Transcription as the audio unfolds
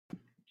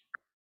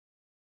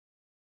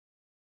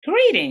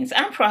Greetings.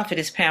 I'm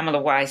Prophetess Pamela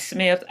Wise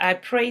Smith. I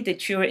pray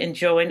that you're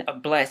enjoying a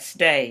blessed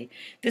day.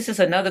 This is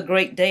another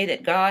great day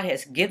that God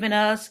has given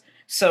us,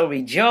 so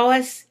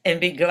rejoice and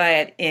be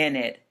glad in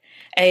it.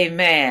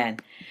 Amen.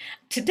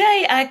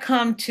 Today I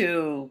come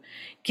to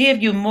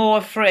give you more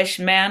fresh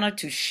manna,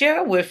 to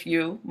share with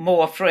you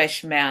more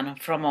fresh manna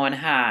from on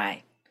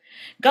high.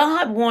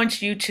 God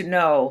wants you to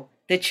know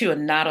that you are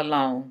not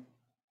alone.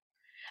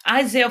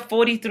 Isaiah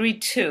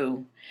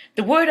 43:2.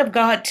 The word of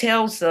God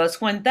tells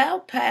us, when thou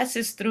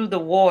passest through the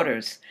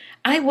waters,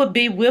 I will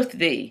be with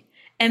thee,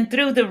 and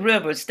through the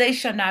rivers, they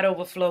shall not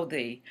overflow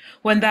thee.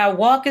 When thou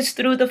walkest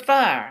through the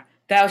fire,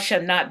 thou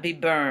shalt not be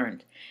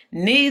burned,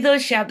 neither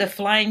shall the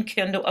flame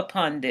kindle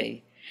upon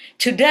thee.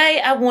 Today,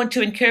 I want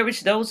to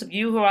encourage those of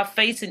you who are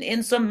facing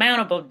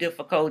insurmountable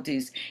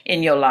difficulties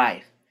in your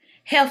life: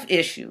 health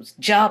issues,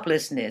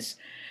 joblessness,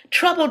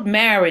 troubled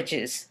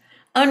marriages,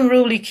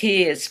 unruly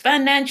kids,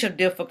 financial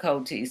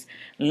difficulties,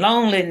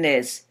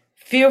 loneliness,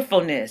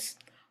 fearfulness.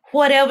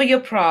 Whatever your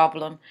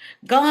problem,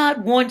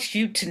 God wants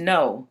you to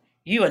know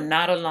you are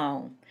not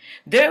alone.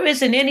 There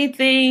isn't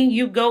anything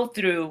you go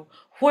through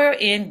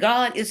wherein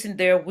God isn't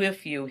there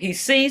with you. He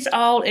sees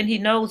all and He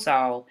knows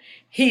all.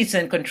 He's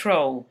in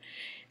control.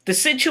 The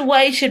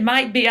situation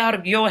might be out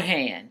of your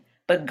hand,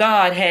 but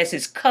God has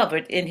it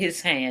covered in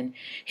His hand.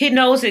 He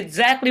knows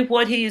exactly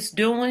what He is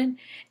doing,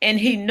 and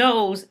He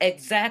knows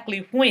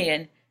exactly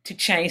when to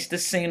change the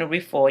scenery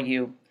for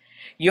you.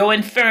 Your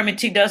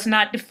infirmity does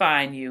not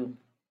define you.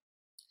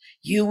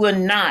 You will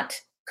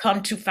not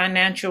come to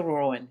financial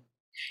ruin.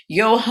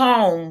 Your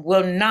home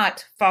will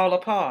not fall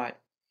apart.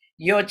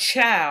 Your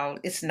child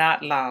is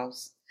not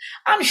lost.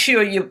 I'm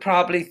sure you're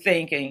probably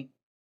thinking,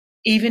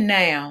 even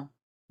now,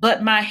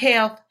 but my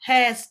health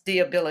has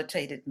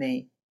debilitated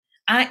me.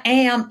 I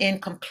am in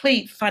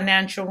complete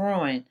financial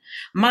ruin.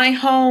 My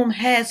home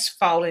has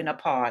fallen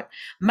apart.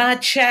 My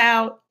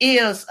child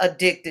is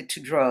addicted to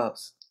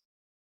drugs.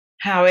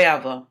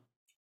 However,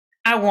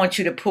 I want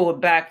you to pull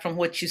back from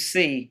what you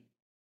see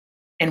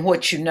and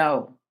what you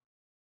know.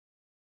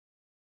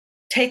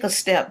 Take a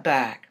step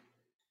back.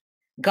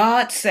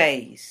 God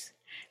says,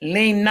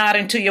 lean not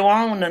into your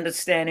own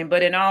understanding,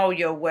 but in all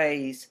your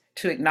ways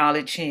to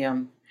acknowledge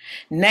Him.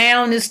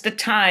 Now is the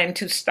time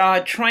to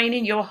start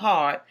training your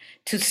heart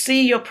to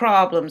see your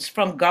problems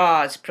from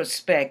God's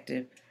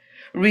perspective.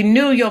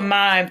 Renew your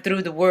mind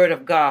through the Word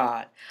of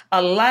God.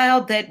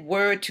 Allow that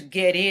Word to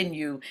get in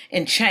you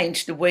and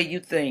change the way you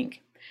think.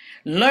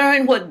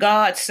 Learn what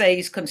God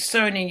says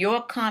concerning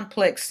your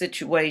complex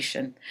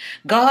situation.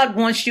 God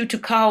wants you to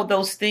call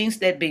those things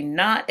that be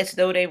not as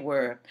though they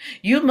were.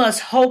 You must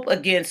hope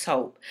against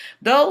hope.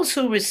 Those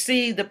who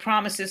received the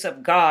promises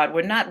of God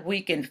were not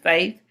weak in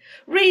faith.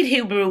 Read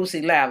Hebrews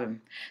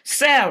 11.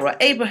 Sarah,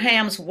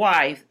 Abraham's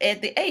wife,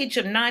 at the age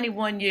of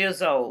 91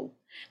 years old.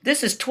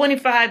 This is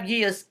 25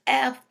 years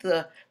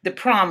after the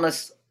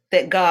promise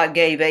that God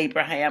gave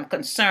Abraham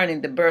concerning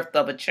the birth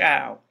of a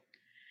child.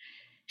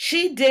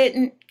 She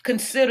didn't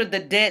consider the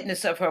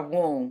deadness of her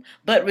womb,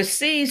 but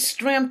received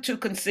strength to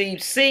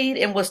conceive seed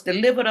and was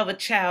delivered of a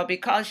child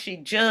because she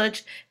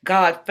judged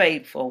God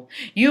faithful.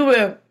 You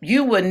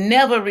will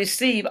never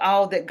receive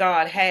all that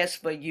God has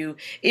for you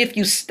if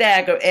you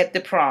stagger at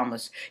the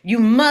promise. You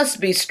must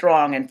be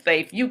strong in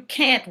faith. You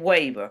can't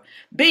waver.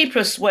 Be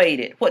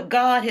persuaded. What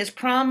God has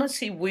promised,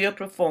 He will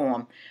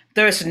perform.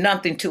 There's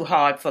nothing too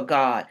hard for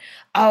God.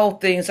 All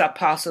things are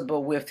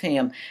possible with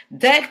Him.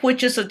 That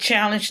which is a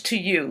challenge to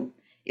you,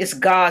 it's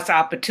God's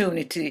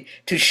opportunity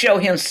to show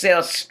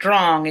Himself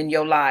strong in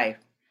your life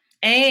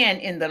and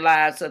in the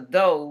lives of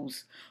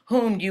those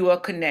whom you are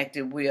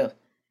connected with.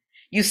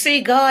 You see,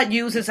 God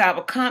uses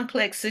our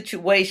complex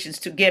situations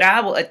to get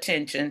our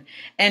attention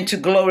and to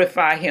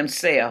glorify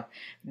Himself.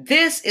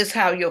 This is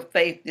how your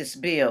faith is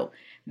built.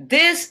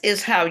 This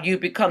is how you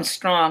become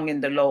strong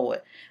in the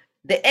Lord.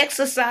 The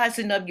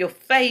exercising of your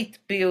faith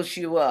builds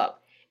you up.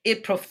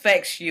 It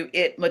perfects you.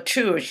 It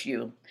matures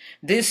you.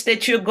 This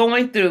that you're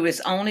going through is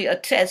only a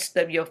test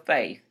of your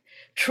faith.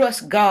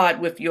 Trust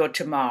God with your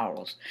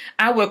tomorrows.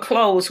 I will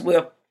close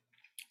with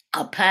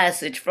a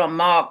passage from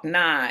Mark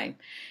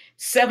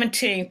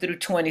 9:17 through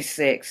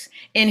 26.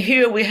 And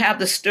here we have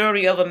the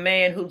story of a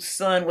man whose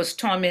son was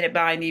tormented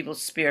by an evil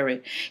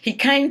spirit. He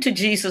came to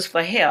Jesus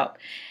for help.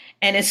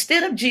 And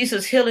instead of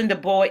Jesus healing the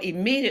boy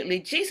immediately,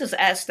 Jesus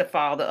asked the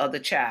father of the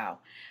child,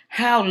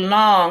 how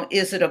long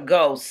is it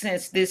ago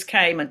since this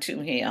came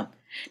unto him?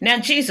 Now,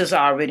 Jesus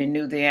already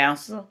knew the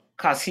answer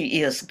because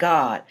He is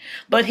God.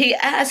 But He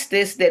asked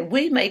this that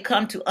we may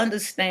come to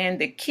understand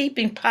the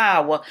keeping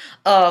power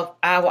of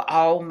our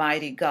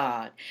Almighty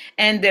God.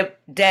 And the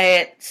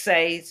dad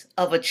says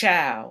of a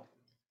child.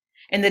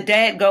 And the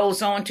dad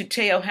goes on to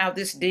tell how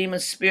this demon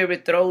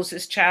spirit throws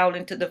his child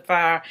into the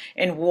fire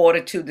and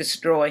water to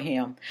destroy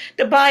him.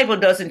 The Bible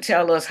doesn't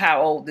tell us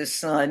how old this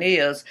son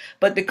is,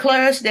 but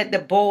declares that the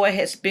boy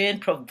has been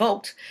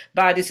provoked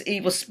by this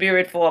evil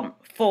spirit for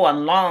a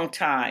long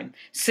time,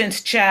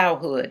 since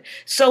childhood.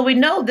 So we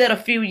know that a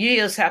few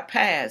years have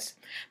passed.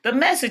 The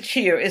message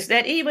here is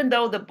that even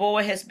though the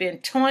boy has been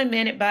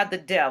tormented by the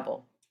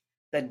devil,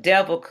 The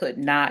devil could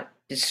not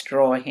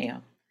destroy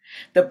him.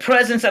 The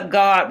presence of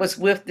God was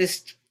with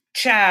this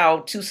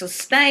child to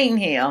sustain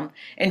him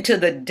until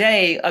the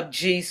day of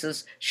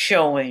Jesus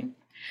showing.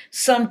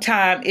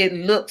 Sometimes it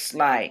looks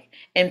like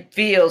and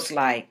feels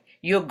like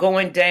you're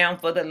going down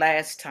for the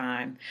last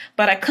time.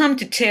 But I come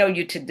to tell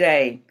you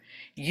today,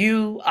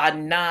 you are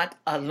not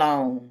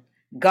alone.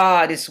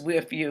 God is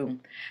with you.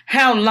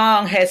 How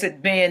long has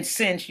it been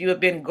since you have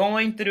been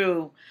going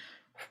through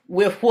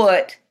with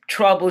what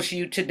troubles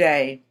you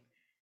today?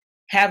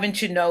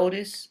 Haven't you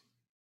noticed?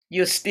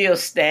 You're still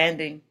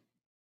standing.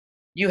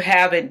 You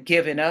haven't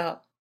given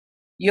up.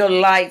 Your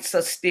lights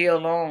are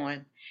still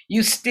on.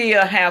 You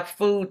still have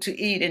food to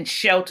eat and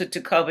shelter to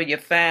cover your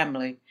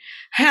family.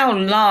 How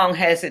long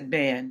has it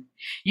been?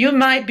 You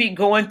might be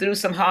going through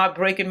some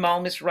heartbreaking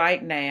moments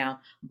right now,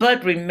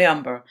 but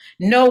remember,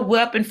 no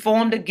weapon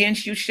formed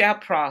against you shall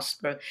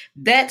prosper.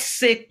 That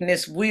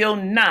sickness will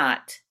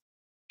not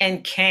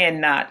and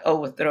cannot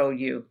overthrow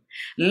you.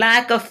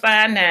 Lack of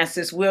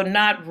finances will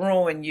not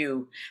ruin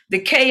you. The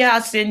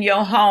chaos in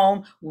your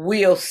home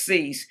will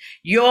cease.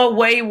 Your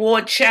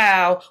wayward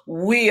child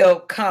will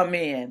come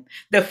in.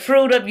 The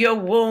fruit of your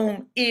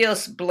womb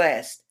is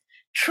blessed.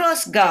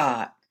 Trust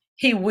God.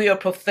 He will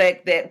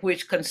perfect that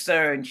which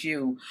concerns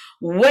you.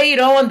 Wait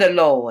on the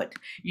Lord.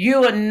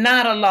 You are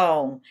not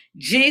alone.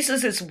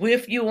 Jesus is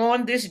with you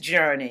on this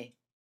journey.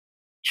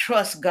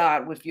 Trust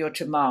God with your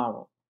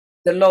tomorrow.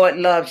 The Lord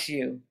loves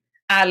you.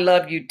 I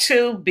love you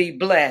too. Be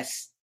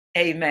blessed.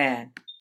 Amen.